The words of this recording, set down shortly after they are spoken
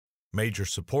Major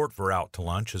support for Out to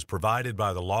Lunch is provided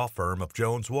by the law firm of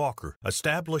Jones Walker,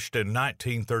 established in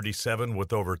 1937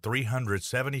 with over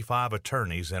 375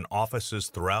 attorneys and offices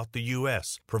throughout the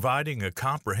U.S., providing a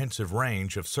comprehensive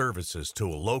range of services to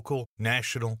a local,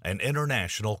 national, and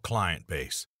international client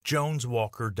base.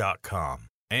 JonesWalker.com.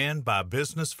 And by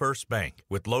Business First Bank,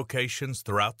 with locations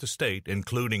throughout the state,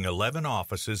 including 11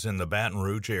 offices in the Baton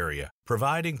Rouge area,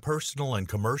 providing personal and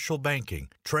commercial banking,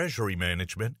 treasury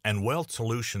management, and wealth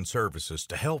solution services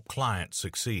to help clients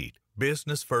succeed.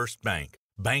 Business First Bank,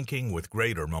 banking with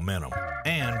greater momentum.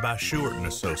 And by Shewart &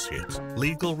 Associates,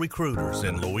 legal recruiters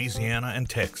in Louisiana and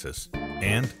Texas.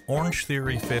 And Orange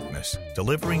Theory Fitness,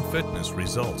 delivering fitness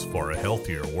results for a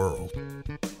healthier world.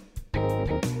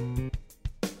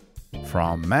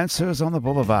 From Mansur's on the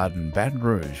Boulevard in Baton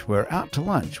Rouge, we're out to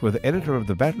lunch with editor of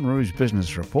the Baton Rouge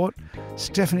Business Report,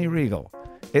 Stephanie Riegel.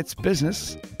 It's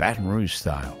business Baton Rouge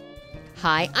style.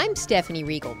 Hi, I'm Stephanie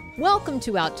Riegel. Welcome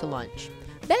to Out to Lunch.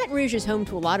 Baton Rouge is home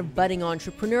to a lot of budding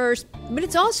entrepreneurs, but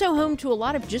it's also home to a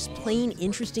lot of just plain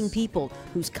interesting people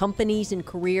whose companies and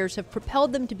careers have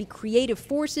propelled them to be creative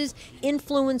forces,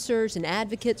 influencers, and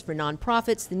advocates for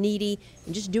nonprofits, the needy,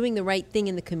 and just doing the right thing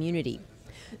in the community.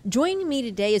 Joining me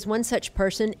today is one such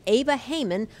person, Ava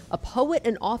Heyman, a poet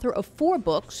and author of 4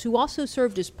 books, who also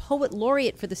served as Poet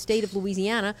Laureate for the state of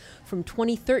Louisiana from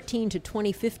 2013 to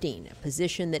 2015, a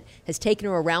position that has taken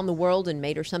her around the world and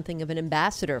made her something of an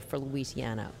ambassador for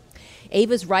Louisiana.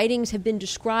 Ava's writings have been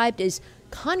described as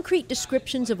concrete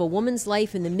descriptions of a woman's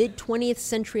life in the mid-20th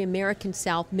century American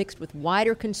South mixed with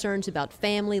wider concerns about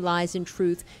family, lies, and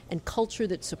truth, and culture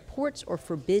that supports or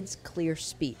forbids clear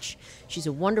speech. She's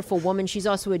a wonderful woman. She's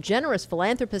also a generous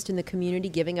philanthropist in the community,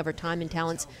 giving of her time and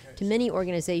talents to many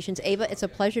organizations. Ava, it's a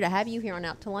pleasure to have you here on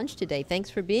Out to Lunch today. Thanks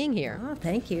for being here. Oh,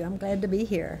 thank you. I'm glad to be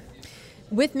here.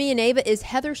 With me and Ava is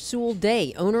Heather Sewell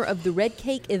Day, owner of the Red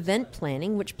Cake Event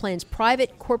Planning, which plans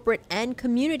private, corporate, and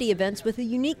community events with a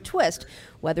unique twist,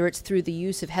 whether it's through the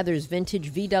use of Heather's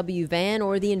vintage VW van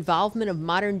or the involvement of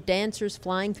modern dancers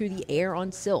flying through the air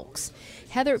on silks.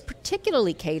 Heather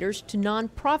particularly caters to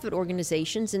nonprofit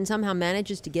organizations and somehow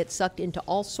manages to get sucked into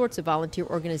all sorts of volunteer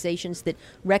organizations that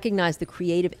recognize the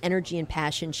creative energy and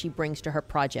passion she brings to her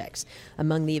projects.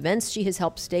 Among the events she has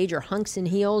helped stage are Hunks and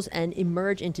Heels and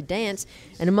Emerge into Dance,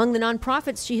 and among the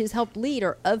nonprofits she has helped lead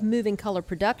are Of Moving Color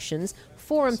Productions,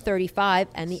 Forum 35,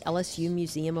 and the LSU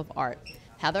Museum of Art.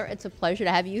 Heather, it's a pleasure to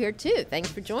have you here, too.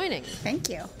 Thanks for joining. Thank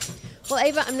you. Well,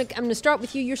 Ava, I'm going to start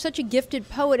with you. You're such a gifted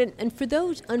poet, and for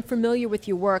those unfamiliar with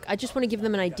your work, I just want to give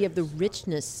them an idea of the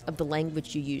richness of the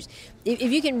language you use. If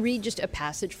you can read just a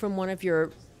passage from one of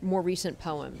your more recent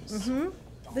poems. Mm-hmm.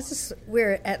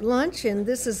 We're at lunch, and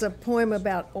this is a poem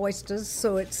about oysters,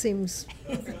 so it seems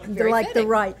like fitting. the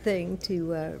right thing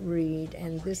to read.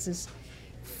 And this is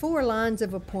 4 lines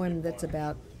of a poem that's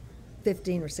about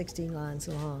 15 or 16 lines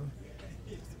long.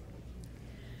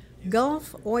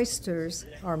 Gulf oysters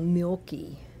are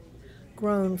milky,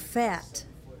 grown fat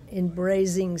in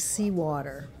braising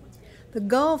seawater. The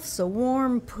Gulf's a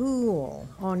warm pool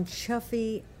on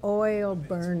chuffy oil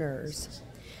burners,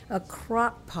 a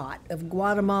crock pot of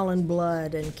Guatemalan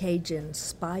blood and Cajun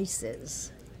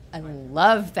spices. I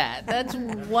love that. That's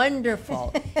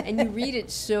wonderful. And you read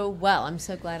it so well. I'm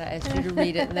so glad I asked you to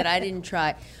read it and that I didn't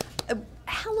try.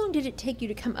 How long did it take you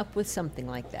to come up with something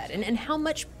like that? And how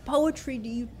much poetry do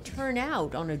you turn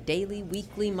out on a daily,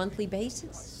 weekly, monthly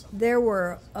basis? There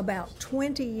were about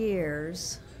 20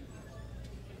 years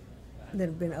that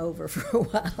have been over for a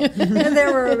while. And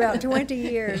there were about 20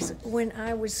 years when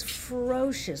I was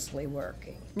ferociously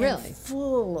working. Really?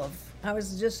 I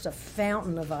was just a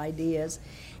fountain of ideas.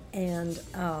 And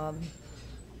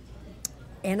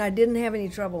I didn't have any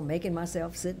trouble making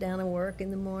myself sit down and work in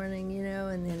the morning,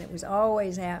 and then it was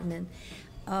always happening.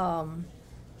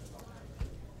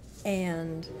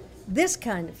 And this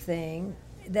kind of thing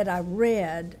that I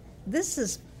read, this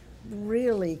is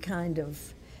really kind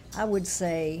of, I would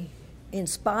say,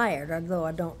 inspired, although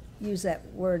I don't use that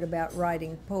word about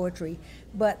writing poetry,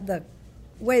 but the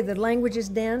way the language is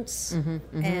dense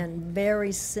and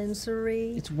very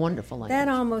sensory. It's wonderful language. That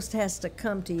almost has to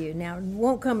come to you. Now, it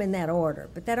won't come in that order,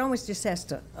 but that almost just has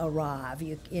to arrive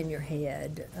in your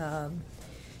head.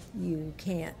 You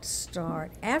can't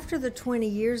start. After the 20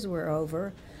 years were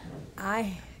over,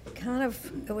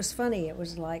 it was funny. It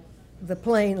was like the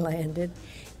plane landed.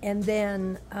 And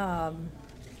then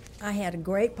I had a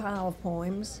great pile of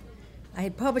poems. I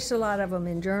had published a lot of them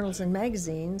in journals and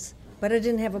magazines, but I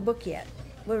didn't have a book yet.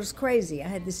 Well, it was crazy. I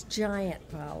had this giant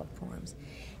pile of poems.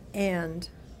 And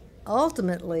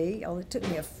ultimately, it took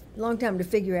me a long time to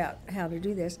figure out how to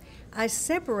do this, I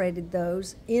separated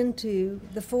those into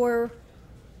the 4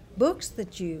 books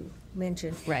that you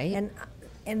mentioned. Right.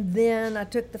 And then I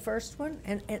took the first one,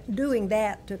 and doing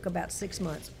that took about 6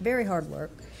 months. Very hard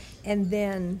work. And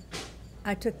then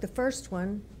I took the first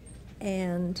one,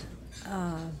 and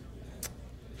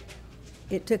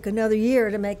it took another year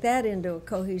to make that into a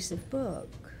cohesive book.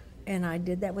 And I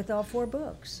did that with all 4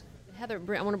 books. Heather,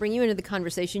 I want to bring you into the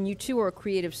conversation. You too are a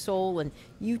creative soul, and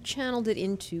you channeled it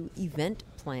into event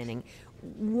planning.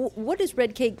 What does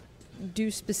Red Cake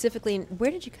do specifically, and where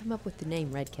did you come up with the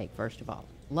name Red Cake, first of all?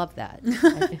 Love that.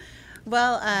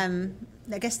 Well,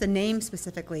 I guess the name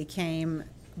specifically came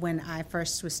when I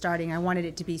first was starting. I wanted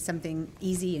it to be something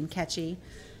easy and catchy,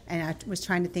 and I was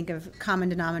trying to think of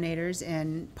common denominators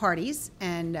in parties,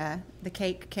 and the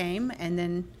cake came, and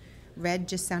then red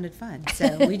just sounded fun,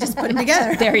 so we just put them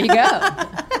together. There you go.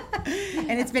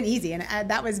 And it's been easy, and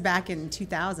that was back in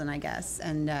 2000, I guess,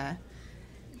 and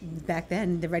back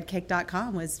then the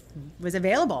redcake.com was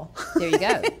available. There you go.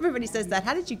 Everybody says that.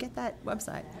 How did you get that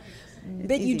website?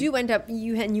 But you do end up,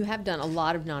 you have done a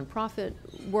lot of nonprofit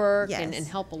work. Yes. and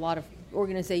help a lot of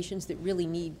organizations that really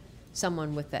need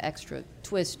someone with the extra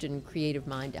twist and creative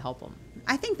mind to help them.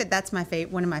 I think that's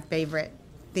one of my favorite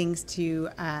things to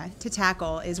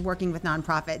tackle is working with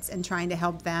nonprofits and trying to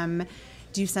help them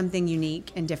do something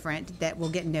unique and different that will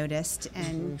get noticed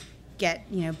and get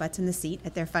butts in the seat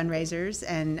at their fundraisers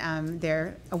and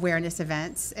their awareness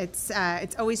events. It's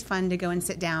always fun to go and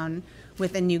sit down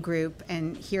with a new group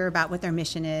and hear about what their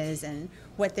mission is and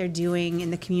what they're doing in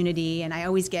the community. And I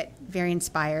always get very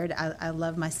inspired. I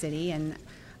love my city, and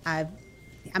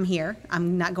I'm here.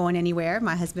 I'm not going anywhere.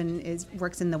 My husband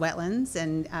works in the wetlands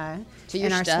and So you're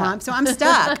in our stuck. swamp, so I'm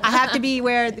stuck. I have to be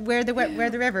where the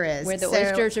river is, Where the So,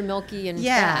 oysters are milky and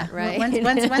fat, right?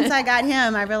 Once I got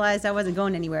him, I realized I wasn't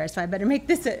going anywhere, so I better make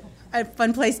this a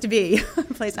fun place to be, a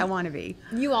place I want to be.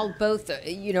 You all both,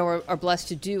 are blessed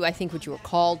to do, I think, what you were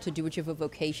called to do, what you have a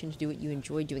vocation to do, what you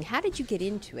enjoy doing. How did you get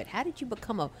into it? How did you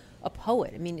become a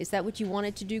poet? I mean, is that what you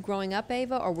wanted to do growing up,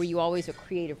 Ava, or were you always a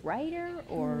creative writer,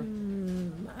 or?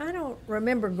 I don't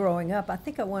remember growing up. I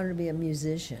think I wanted to be a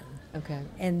musician. Okay.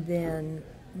 And then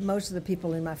most of the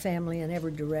people in my family in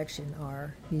every direction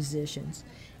are musicians.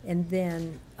 And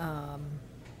then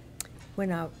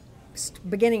when I was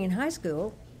beginning in high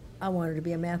school, I wanted to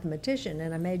be a mathematician,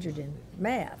 and I majored in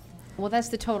math. Well, that's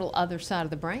the total other side of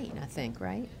the brain, I think,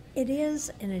 right? It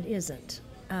is and it isn't.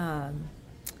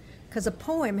 Because a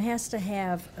poem has to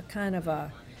have a kind of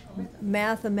a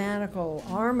mathematical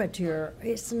armature.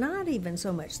 It's not even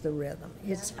so much the rhythm.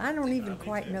 I don't even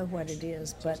quite know what it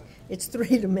is, but it's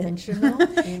three-dimensional.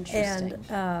 Interesting.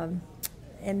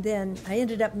 And then I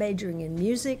ended up majoring in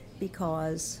music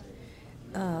because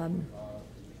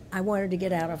I wanted to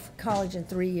get out of college in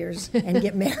 3 years and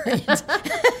get married.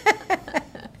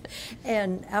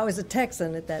 And I was a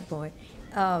Texan at that point.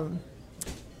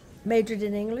 Majored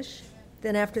in English.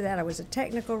 Then after that, I was a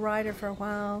technical writer for a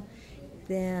while.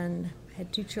 Then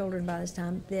had 2 children by this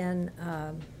time. Then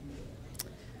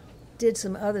did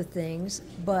some other things,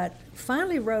 but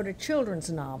finally wrote a children's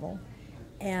novel.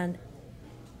 And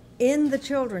in the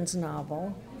children's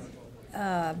novel,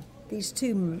 these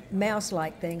 2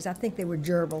 mouse-like things, I think they were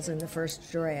gerbils in the first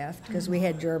draft, because we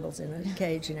had gerbils in a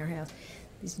cage in our house.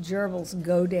 These gerbils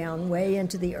go down way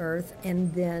into the earth,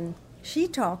 and then she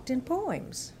talked in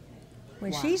poems.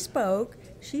 When she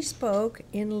spoke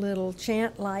in little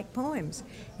chant-like poems,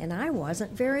 and I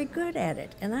wasn't very good at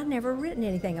it, and I'd never written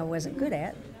anything I wasn't good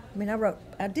at. I mean,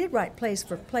 I did write plays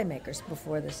for Playmakers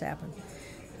before this happened.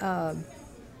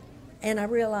 And I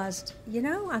realized,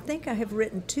 I think I have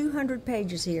written 200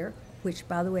 pages here, which,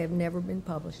 by the way, have never been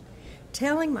published,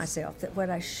 telling myself that what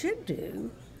I should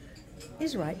do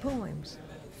is write poems.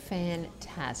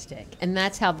 Fantastic. And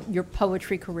that's how your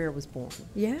poetry career was born.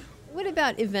 Yeah. What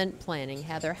about event planning,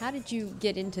 Heather? How did you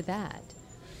get into that?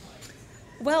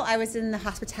 Well, I was in the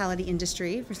hospitality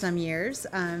industry for some years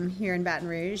here in Baton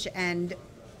Rouge, and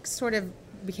sort of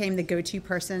became the go-to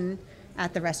person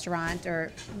at the restaurant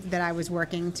or that I was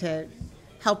working to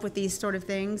help with these sort of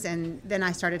things. And then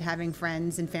I started having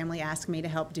friends and family ask me to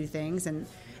help do things. And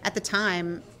at the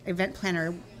time, event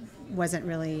planner wasn't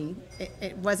really,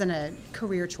 it wasn't a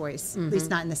career choice, at least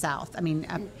not in the South. I mean,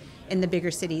 in the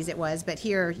bigger cities it was, but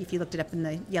here, if you looked it up in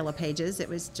the yellow pages, it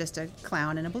was just a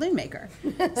clown and a balloon maker. So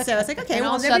it's like, okay, And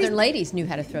well, all Southern ladies knew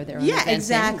how to throw their own events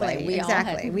exactly, anyway.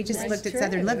 exactly. We just looked at true.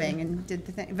 Southern Living and did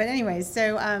the thing. But anyways,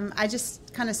 so I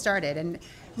just kind of started and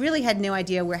really had no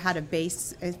idea how to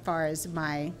base as far as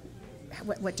my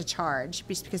what to charge,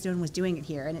 just because no one was doing it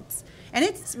here, and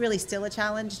it's really still a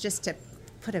challenge just to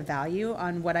put a value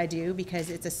on what I do, because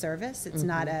it's a service. It's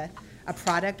not a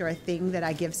product or a thing that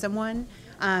I give someone.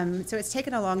 So it's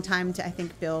taken a long time to, I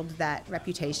think, build that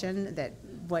reputation that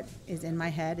what is in my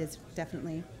head is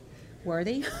definitely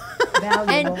worthy,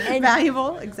 Valuable. And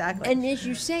valuable, exactly. And as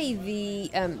you say,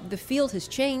 the field has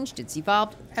changed, it's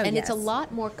evolved, and it's a yes.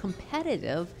 lot more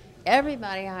competitive.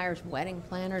 Everybody hires wedding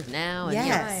planners now, and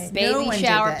Yes. you know, No baby one did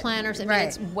shower that. planners. I mean, Right.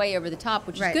 it's way over the top,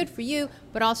 which is Right. good for you,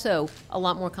 but also a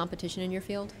lot more competition in your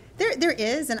field. There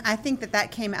is, and I think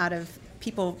that came out of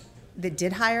people that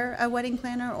did hire a wedding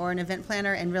planner or an event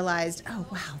planner and realized, oh,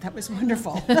 wow, that was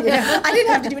wonderful. I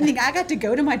didn't have to do anything. I got to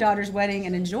go to my daughter's wedding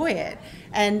and enjoy it.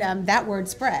 And that word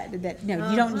spread that,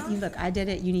 no, you don't, look, I did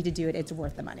it, you need to do it, it's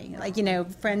worth the money. Like, you know,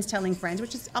 friends telling friends,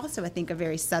 which is also, I think, a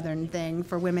very Southern thing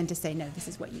for women to say, no, this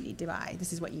is what you need to buy,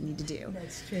 this is what you need to do.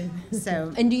 That's true.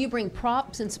 So, And do you bring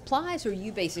props and supplies, or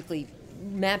you basically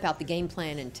map out the game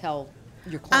plan and tell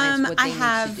your clients what they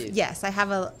need to do? Yes, I have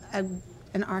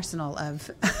an arsenal of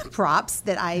props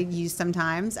that I use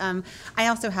sometimes. I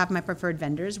also have my preferred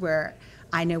vendors where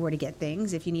I know where to get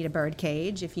things. If you need a bird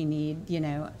cage, if you need, you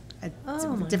know,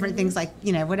 different things like,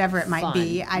 you know, whatever it might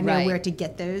be, I know right. where to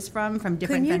get those from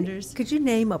different vendors. Could you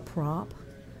name a prop?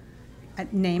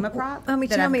 Name a prop? I mean,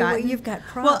 that tell I've me what gotten? you've got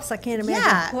props. I can't imagine.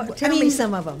 Yeah. Tell me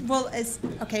some of them. Well,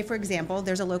 okay, for example,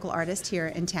 there's a local artist here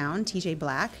in town, TJ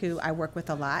Black, who I work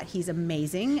with a lot. He's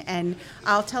amazing. And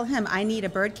I'll tell him I need a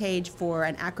bird cage for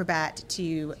an acrobat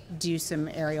to do some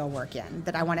aerial work in,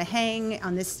 that I want to hang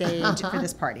on this stage for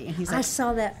this party. And he's like, I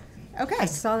saw that. okay. I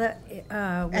saw that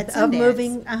At with Sundance.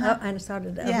 moving. Uh-huh. I saw it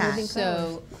of Yeah. moving colors.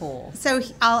 So cool. So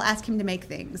I'll ask him to make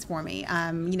things for me.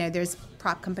 You know, there's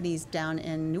prop companies down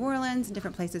in New Orleans and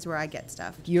different places where I get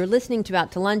stuff. You're listening to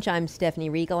Out to Lunch. I'm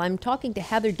Stephanie Riegel. I'm talking to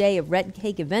Heather Day of Red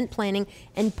Cake Event Planning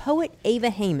and poet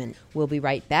Ava Heyman. We'll be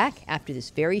right back after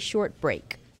this very short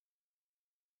break.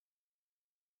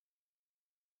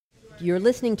 You're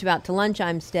listening to Out to Lunch.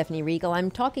 I'm Stephanie Riegel. I'm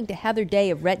talking to Heather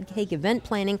Day of Red Cake Event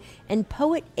Planning and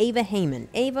poet Ava Heyman.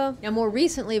 Ava, now more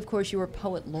recently, of course, you were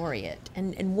poet laureate.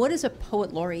 And what does a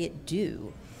poet laureate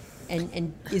do?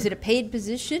 And is it a paid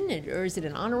position, or is it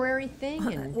an honorary thing?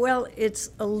 And Well, it's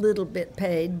a little bit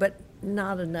paid, but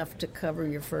not enough to cover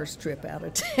your first trip out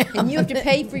of town. and you have to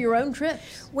pay for your own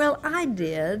trips. Well, I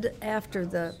did after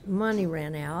the money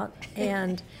ran out,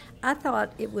 and I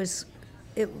thought it was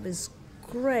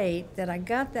great that I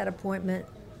got that appointment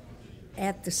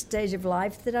at the stage of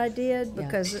life that I did,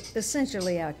 because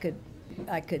essentially I could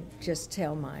just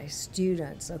tell my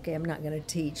students, okay, I'm not going to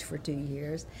teach for 2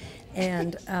 years,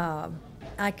 and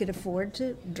I could afford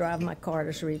to drive my car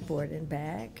to Shreveport and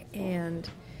back, and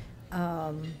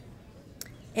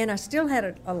I still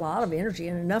had a lot of energy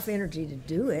and enough energy to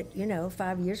do it. You know,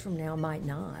 5 years from now, I might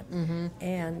not. Mm-hmm.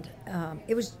 And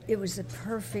it was a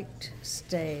perfect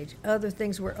stage. Other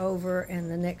things were over,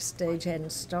 and the next stage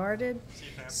hadn't started.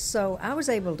 So I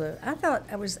thought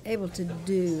I was able to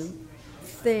do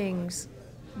things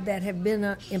that have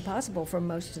been impossible for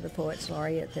most of the poets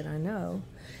laureate that I know.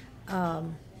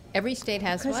 Every state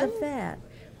has Because one, of that.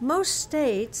 Most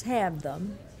states have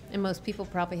them. and most people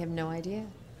probably have no idea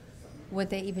what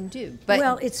they even do. But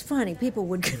Well, it's funny. People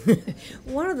would.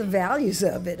 One of the values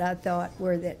of it, I thought,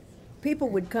 were that people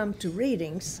would come to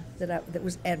readings that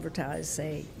was advertised,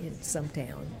 say, in some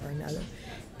town or another,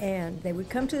 and they would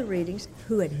come to the readings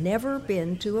who had never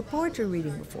been to a poetry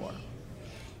reading before,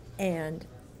 and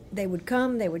they would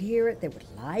come, they would hear it, they would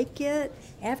like it.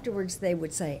 Afterwards, they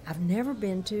would say, "I've never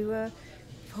been to a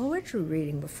poetry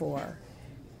reading before,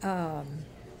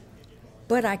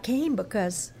 but I came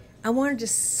because I wanted to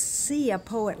see a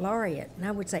poet laureate." And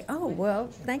I would say, "Oh, well,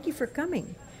 thank you for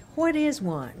coming. What is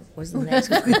one?" was the next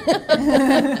one.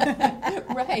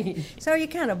 right. So you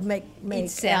kind of make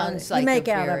sounds out, like you make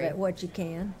a out of very- it what you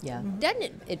can. Yeah.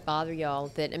 Doesn't it bother y'all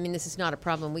that, I mean, this is not a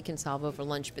problem we can solve over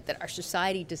lunch, but that our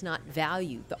society does not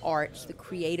value the arts, the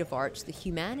creative arts, the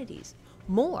humanities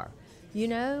more? You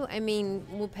know, I mean,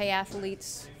 we'll pay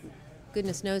athletes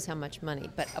goodness knows how much money,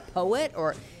 but a poet,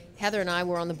 or Heather and I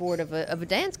were on the board of a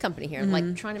dance company here,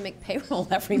 like trying to make payroll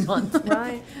every month.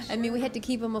 Right. I mean, we had to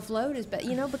keep them afloat,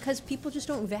 because people just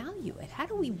don't value it. How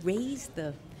do we raise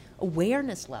the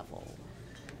awareness level?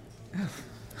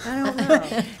 I don't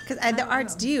know. Because the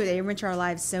arts they enrich our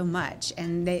lives so much,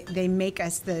 and they make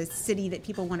us the city that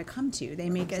people want to come to. They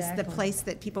make us the place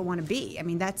that people want to be. I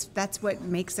mean, that's what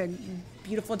makes a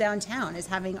beautiful downtown, is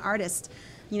having artists,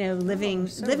 living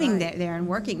right. there and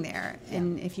working there.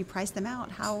 And if you price them out,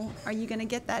 how are you going to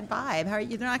get that vibe?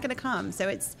 They're not going to come. So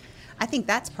I think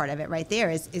that's part of it right there,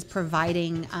 is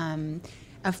providing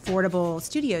affordable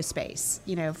studio space,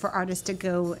 for artists to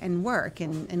go and work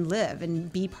and live and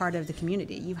be part of the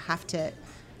community. You have to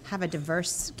have a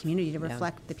diverse community to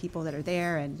reflect the people that are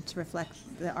there and to reflect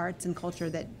the arts and culture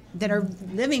that are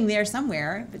living there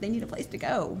somewhere, but they need a place to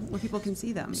go where people can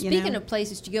see them. Speaking of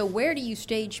places to go, where do you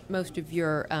stage most of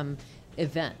your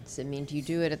events? I mean, do you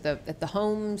do it at the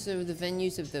homes or the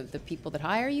venues of the people that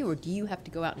hire you, or do you have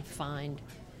to go out and find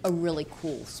a really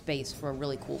cool space for a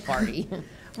really cool party?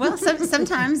 Well,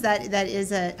 sometimes that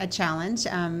is a challenge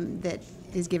that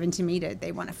is given to me.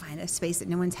 They want to find a space that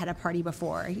no one's had a party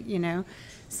before,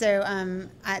 So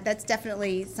that's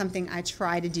definitely something I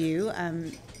try to do.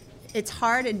 It's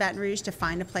hard in Baton Rouge to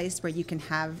find a place where you can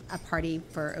have a party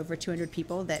for over 200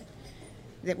 people that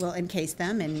will encase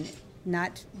them and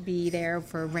not be there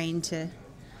for rain to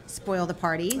spoil the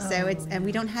party. And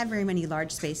we don't have very many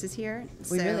large spaces here.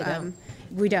 We really don't.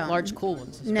 We don't. Large, cool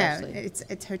ones, especially. No,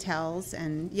 it's hotels,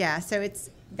 and so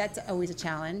that's always a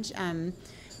challenge.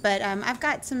 But I've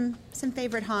got some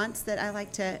favorite haunts that I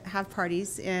like to have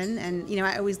parties in, and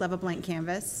I always love a blank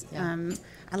canvas. Yeah.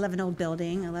 I love an old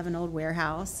building. I love an old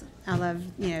warehouse. I love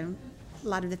a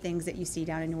lot of the things that you see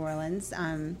down in New Orleans.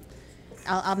 I'm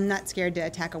not scared to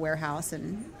attack a warehouse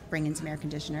and bring in some air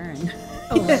conditioner and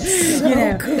Cool.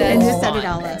 and just set it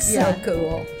all up. So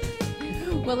cool.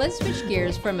 Well, let's switch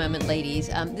gears for a moment, ladies.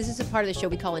 This is a part of the show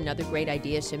we call Another Great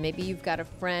Idea. So maybe you've got a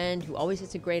friend who always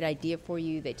has a great idea for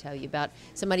you. They tell you about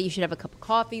somebody you should have a cup of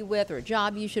coffee with, or a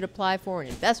job you should apply for, an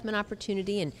investment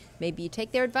opportunity, and maybe you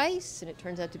take their advice and it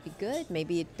turns out to be good.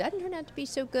 Maybe it doesn't turn out to be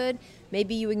so good.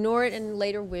 Maybe you ignore it and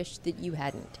later wish that you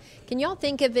hadn't. Can y'all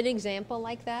think of an example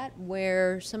like that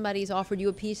where somebody's offered you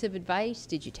a piece of advice?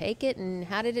 Did you take it, and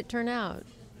how did it turn out?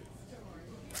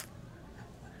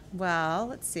 Well,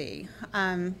 let's see.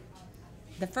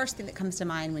 The first thing that comes to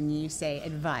mind when you say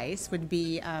advice would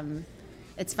be,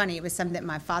 it's funny, it was something that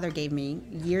my father gave me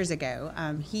years ago.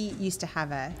 He used to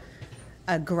have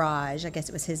a garage, I guess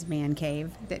it was his man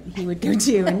cave, that he would go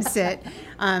to and sit.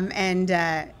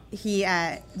 He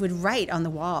would write on the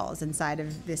walls inside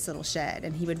of this little shed,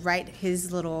 and he would write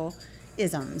his little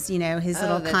isms, his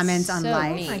little comments on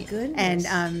life. Neat. My goodness.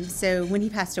 And so when he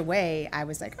passed away, I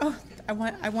was like, oh, I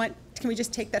want. Can we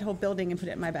just take that whole building and put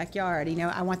it in my backyard?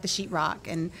 I want the sheetrock,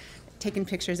 and taking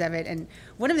pictures of it. And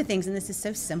one of the things, and this is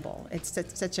so simple, it's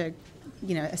such a,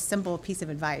 a simple piece of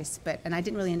advice, and I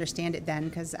didn't really understand it then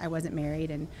because I wasn't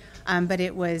married. But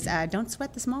it was, don't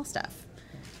sweat the small stuff.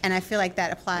 And I feel like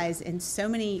that applies in so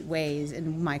many ways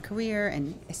in my career,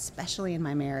 and especially in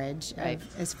my marriage. Right.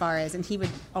 As far as, and he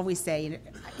would always say,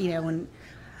 when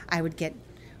I would get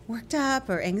worked up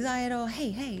or anxiety,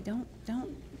 hey, don't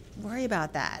worry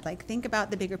about that. Like, think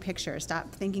about the bigger picture. Stop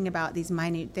thinking about these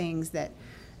minute things that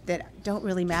don't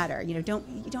really matter. You don't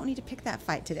need to pick that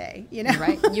fight today.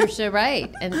 Right, you're so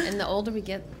right. And the older we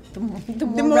get, the more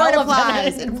it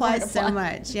applies. It and applies more so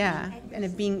much. Yeah,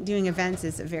 and doing events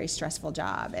is a very stressful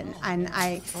job. And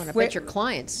I bet your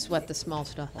clients sweat the small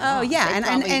stuff. Oh yeah,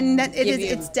 and that it is. You...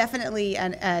 It's definitely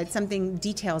something.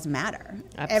 Details matter.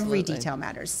 Absolutely. Every detail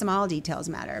matters. Small details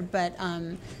matter. But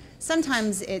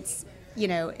sometimes it's,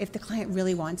 if the client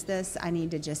really wants this, I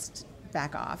need to just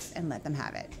back off and let them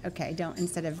have it. Okay, don't,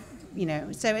 instead of,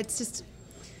 so it's just,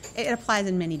 it applies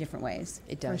in many different ways.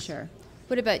 It does. For sure.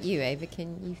 What about you, Ava?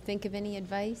 Can you think of any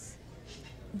advice?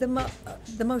 The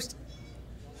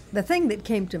thing that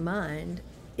came to mind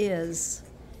is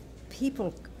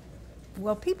people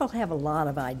have a lot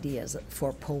of ideas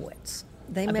for poets.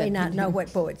 They may not know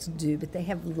what poets do, but they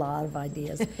have a lot of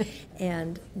ideas.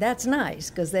 And that's nice,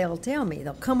 because they'll tell me,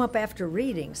 they'll come up after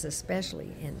readings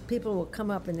especially, and people will come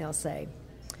up and they'll say,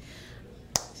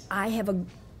 I have a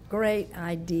great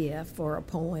idea for a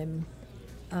poem.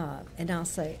 And I'll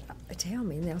say, tell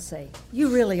me. And they'll say, you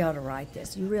really ought to write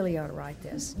this. You really ought to write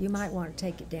this. You might want to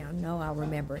take it down. No, I'll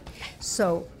remember it.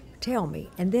 So tell me.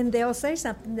 And then they'll say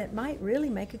something that might really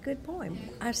make a good poem.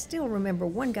 I still remember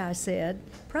one guy said,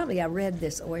 probably I read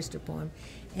this oyster poem,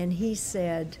 and he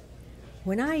said,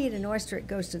 when I eat an oyster, it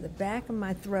goes to the back of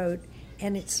my throat,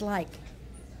 and it's like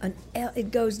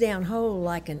it goes down whole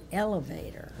like an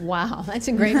elevator. Wow, that's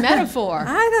a great metaphor.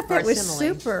 I thought that was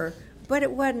simile. super, but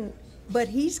it wasn't. But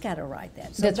he's got to write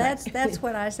that. So that's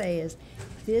what I say is,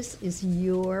 this is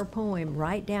your poem.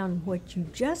 Write down what you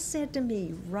just said to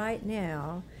me right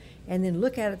now, and then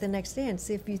look at it the next day and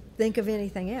see if you think of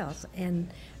anything else. And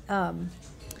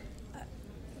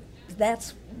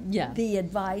that's the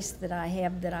advice that I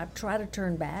have, that I try to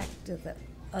turn back to the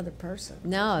other person.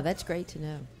 No, that's great to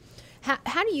know.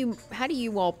 How do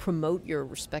you all promote your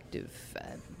respective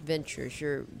ventures,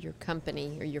 your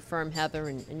company or your firm, Heather,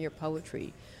 and your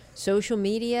poetry? Social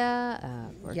media?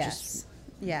 Or yes,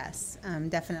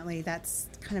 definitely. That's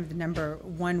kind of the number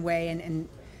one way, and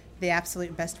the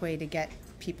absolute best way to get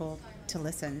people to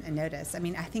listen and notice. I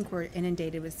mean, I think we're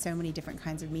inundated with so many different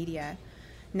kinds of media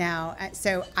now.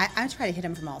 So I try to hit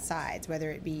them from all sides,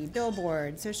 whether it be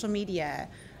billboard, social media,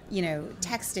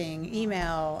 texting,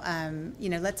 email,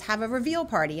 let's have a reveal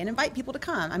party and invite people to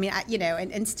come. I mean,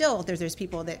 and still there's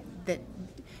people that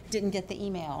didn't get the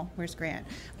email. Where's Grant?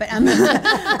 But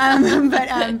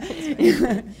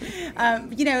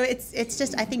it's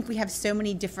just, I think we have so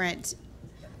many different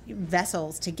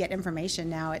vessels to get information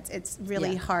now. It's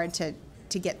really hard to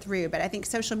get through. But I think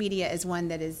social media is one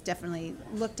that is definitely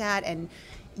looked at, and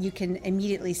you can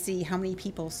immediately see how many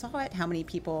people saw it, how many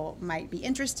people might be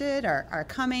interested or are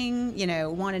coming,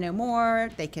 want to know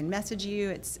more. They can message you.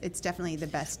 It's definitely the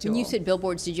best tool. When you said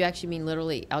billboards, did you actually mean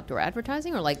literally outdoor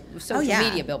advertising or like social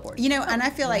media billboards? And I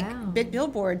feel like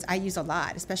billboards I use a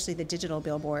lot, especially the digital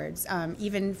billboards,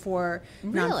 even for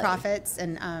nonprofits.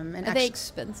 And are they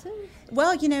expensive?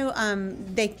 Well,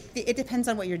 it depends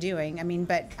on what you're doing. I mean,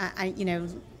 but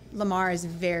Lamar is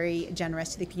very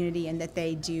generous to the community in that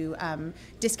they do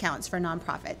discounts for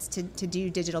nonprofits to do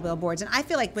digital billboards, and I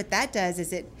feel like what that does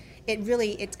is it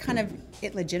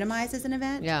legitimizes an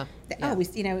event. Yeah.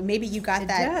 Maybe you got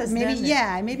that.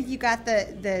 Maybe you got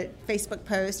the Facebook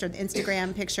post or the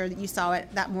Instagram picture that you saw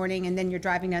it that morning, and then you're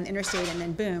driving down the interstate, and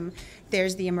then boom,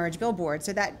 there's the Emerge billboard.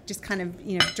 So that just kind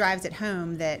of drives it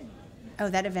home that, oh,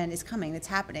 that event is coming, it's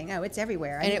happening, oh, it's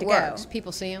everywhere, I need to go. And it works.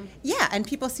 People see them? Yeah, and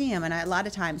people see them, and a lot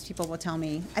of times people will tell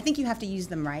me, I think you have to use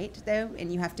them right, though,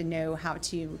 and you have to know how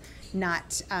to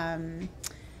not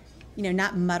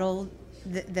muddle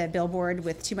the billboard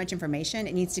with too much information.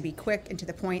 It needs to be quick and to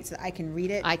the point so that I can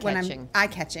read it. Eye-catching.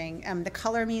 Eye-catching. The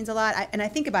color means a lot, and I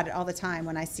think about it all the time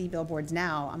when I see billboards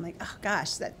now. I'm like, oh,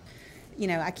 gosh, that...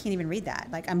 I can't even read that.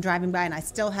 Like, I'm driving by, and I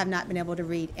still have not been able to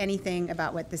read anything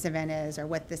about what this event is or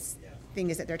what this thing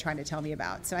is that they're trying to tell me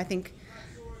about. So I think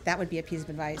that would be a piece of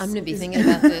advice. I'm going to be thinking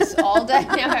about this all day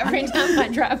now, every time I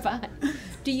drive by.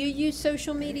 Do you use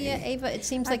social media, Ava? It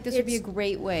seems like this would be a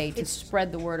great way to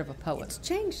spread the word of a poet. It's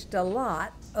changed a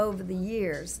lot over the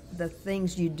years, the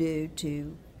things you do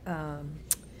to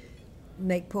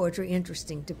make poetry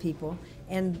interesting to people.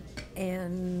 And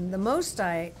the most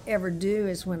I ever do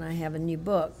is when I have a new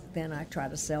book, then I try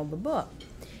to sell the book.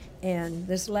 And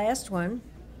this last one,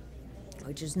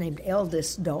 which is named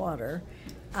Eldest Daughter,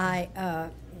 I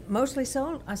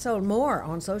sold more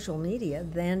on social media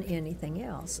than anything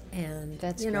else, and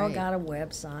that's great. Got a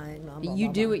website. Blah, blah, you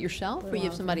blah, do blah. it yourself, or you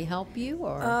have somebody help you,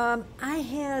 or? I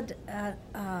had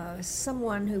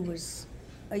someone who was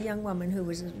a young woman who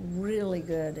was really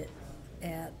good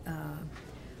at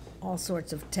all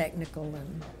sorts of technical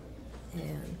and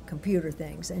computer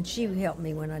things, and she helped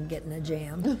me when I'd get in a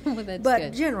jam. Well, that's but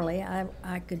good. Generally,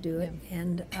 I could do it,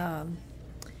 and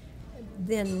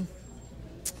then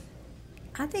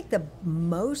I think the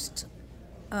most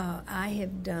I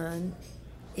have done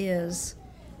is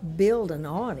build an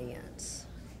audience.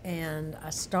 And I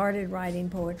started writing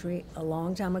poetry a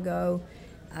long time ago.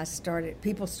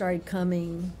 People started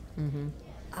coming. Mm-hmm.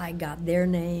 I got their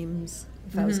names.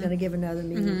 If I was going to give another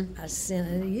meeting, I sent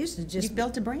it. It used to just... You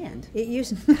built a brand. It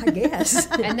used, I guess.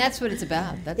 And that's what it's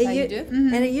about. That's how you do it.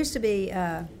 And it used to be,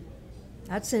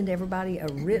 I'd send everybody a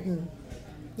written,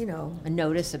 a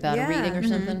notice about a reading or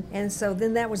something. And so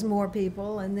then that was more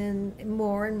people, and then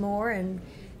more and more, and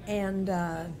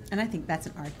I think that's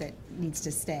an art that needs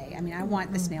to stay. I mean, I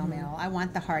want the snail mail. I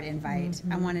want the heart invite.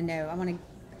 I want to know.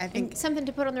 I think and something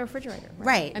to put on the refrigerator.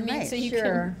 Right. I mean, so you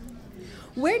can.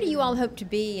 Where do you all hope to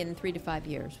be in 3 to 5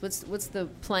 years? What's the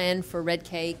plan for Red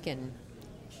Cake, and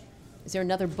is there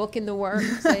another book in the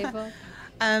works, Ava?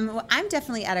 Well, I'm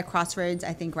definitely at a crossroads,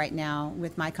 I think, right now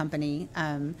with my company.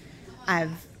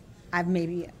 I've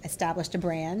maybe established a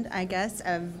brand, I guess,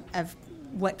 of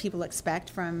what people expect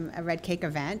from a Red Cake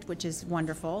event, which is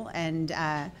wonderful. And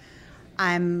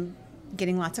I'm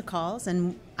getting lots of calls,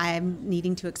 and I'm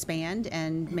needing to expand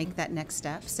and make that next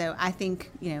step. So I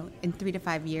think, in 3 to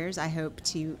 5 years, I hope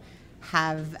to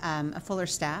have a fuller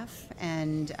staff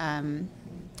and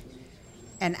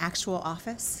an actual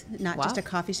office, not just a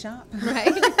coffee shop,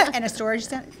 right? And a storage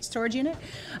unit.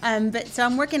 But so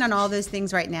I'm working on all those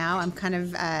things right now. I'm kind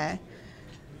of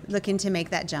looking to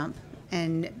make that jump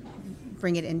and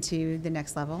bring it into the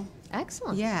next level.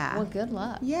 Excellent. Yeah. Well, good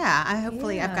luck. Yeah.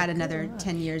 I've got another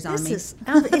 10 years on me.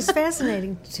 It's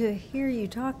fascinating to hear you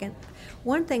talking.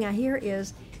 One thing I hear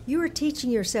is you are teaching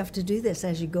yourself to do this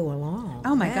as you go along.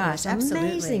 Oh my gosh, absolutely.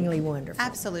 Amazingly wonderful.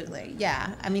 Absolutely.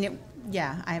 Yeah. I mean,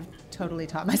 I've totally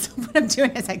taught myself what I'm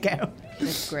doing as I go.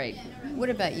 That's great. What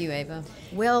about you, Ava?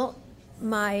 Well,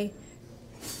 my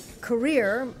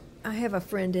career I have a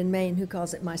friend in Maine who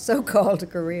calls it my so-called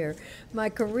career. My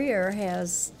career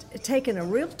has taken a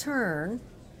real turn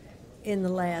in the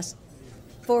last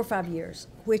 4 or 5 years,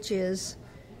 which is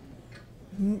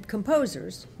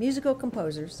composers, musical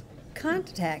composers,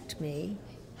 contact me,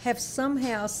 have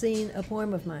somehow seen a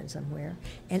poem of mine somewhere,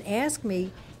 and ask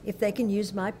me if they can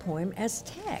use my poem as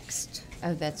text.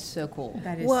 Oh, that's so cool.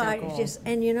 That is Well, so cool.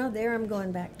 and you know, there I'm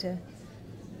going back to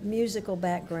musical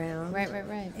background. Right.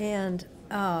 And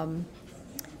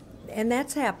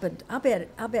that's happened. I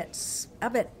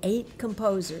bet 8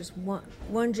 composers,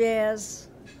 one jazz,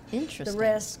 Interesting. the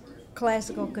rest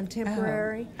classical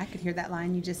contemporary. I could hear that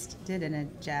line you just did in a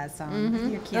jazz song. I can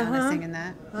hear Kiana singing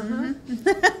that.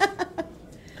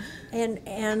 And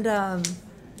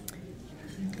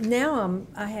now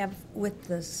I have with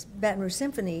the Baton Rouge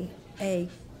Symphony a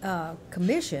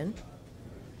commission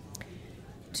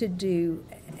to do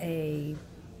a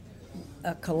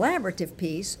collaborative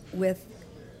piece with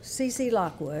C.C.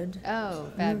 Lockwood,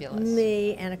 Oh, fabulous.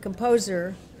 me, and a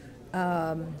composer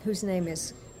whose name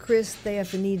is Chris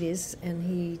Theophanidis, and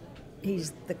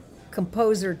he's the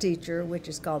composer teacher, which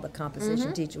is called the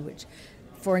composition teacher, which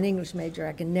for an English major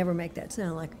I can never make that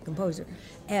sound like a composer,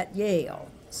 at Yale.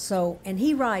 So, and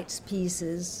he writes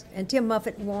pieces, and Tim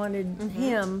Muffett wanted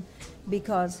him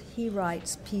because he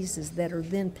writes pieces that are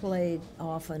then played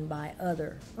often by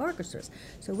other orchestras.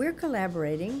 So we're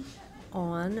collaborating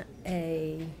on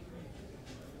a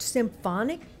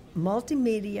symphonic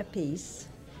multimedia piece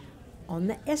on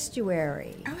the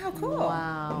estuary. Oh, how cool.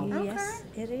 Wow. Yes,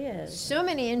 it is. So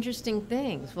many interesting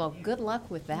things. Well, good luck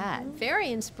with that.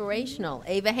 Very inspirational.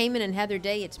 Ava Heyman and Heather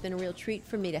Day, it's been a real treat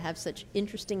for me to have such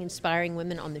interesting, inspiring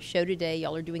women on the show today.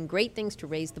 Y'all are doing great things to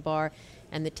raise the bar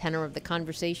and the tenor of the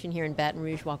conversation here in Baton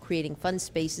Rouge while creating fun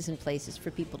spaces and places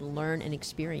for people to learn and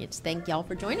experience. Thank y'all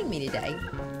for joining me today.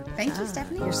 Thank you,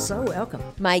 Stephanie. You're so welcome.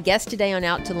 My guests today on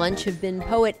Out to Lunch have been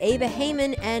poet Ava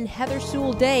Heyman and Heather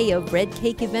Sewell Day of Red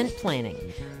Cake Event Planning.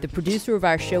 The producer of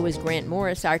our show is Grant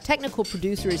Morris. Our technical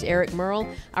producer is Eric Merle.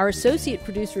 Our associate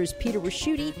producer is Peter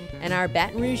Raschuti. And our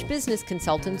Baton Rouge business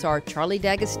consultants are Charlie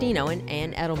D'Agostino and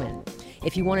Ann Edelman.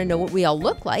 If you want to know what we all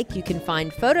look like, you can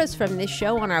find photos from this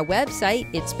show on our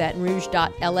website,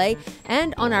 itsbatonrouge.la,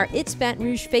 and on our It's Baton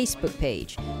Rouge Facebook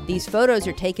page. These photos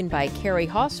are taken by Carrie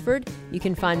Hosford. You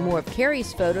can find more of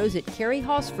Carrie's photos at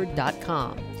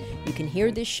carriehosford.com. You can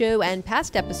hear this show and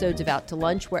past episodes of Out to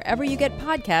Lunch wherever you get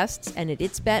podcasts and at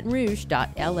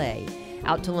itsbatonrouge.la.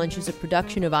 Out to Lunch is a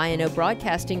production of INO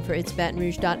Broadcasting for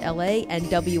itsbatonrouge.la and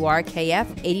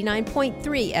WRKF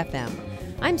 89.3 FM.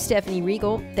 I'm Stephanie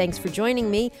Riegel. Thanks for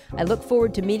joining me. I look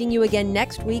forward to meeting you again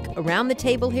next week around the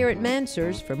table here at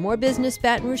Mansur's for more business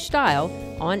Baton Rouge style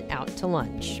on Out to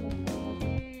Lunch.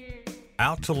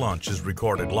 Out to Lunch is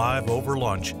recorded live over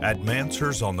lunch at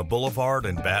Mansur's on the Boulevard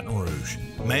in Baton Rouge.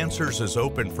 Mansur's is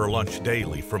open for lunch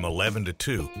daily from 11 to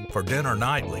 2, for dinner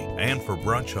nightly, and for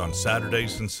brunch on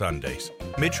Saturdays and Sundays.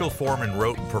 Mitchell Foreman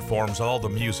wrote and performs all the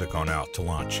music on Out to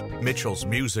Lunch. Mitchell's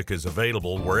music is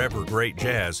available wherever great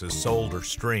jazz is sold or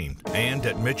streamed, and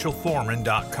at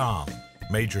mitchellforeman.com.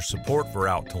 Major support for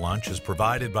Out to Lunch is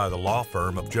provided by the law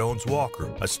firm of Jones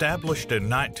Walker, established in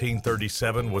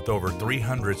 1937 with over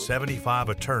 375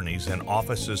 attorneys and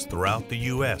offices throughout the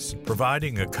U.S.,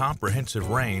 providing a comprehensive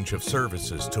range of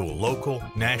services to a local,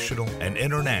 national, and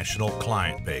international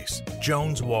client base.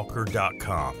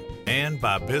 JonesWalker.com. And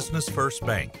by Business First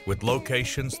Bank, with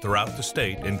locations throughout the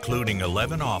state, including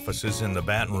 11 offices in the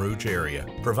Baton Rouge area,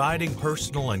 providing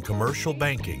personal and commercial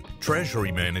banking,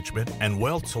 treasury management, and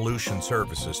wealth solution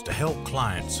services to help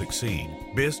clients succeed.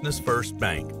 Business First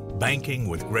Bank, banking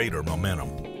with greater momentum.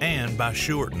 And by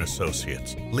Shewart &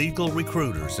 Associates, legal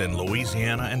recruiters in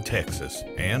Louisiana and Texas.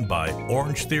 And by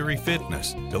Orange Theory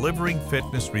Fitness, delivering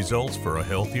fitness results for a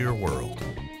healthier world.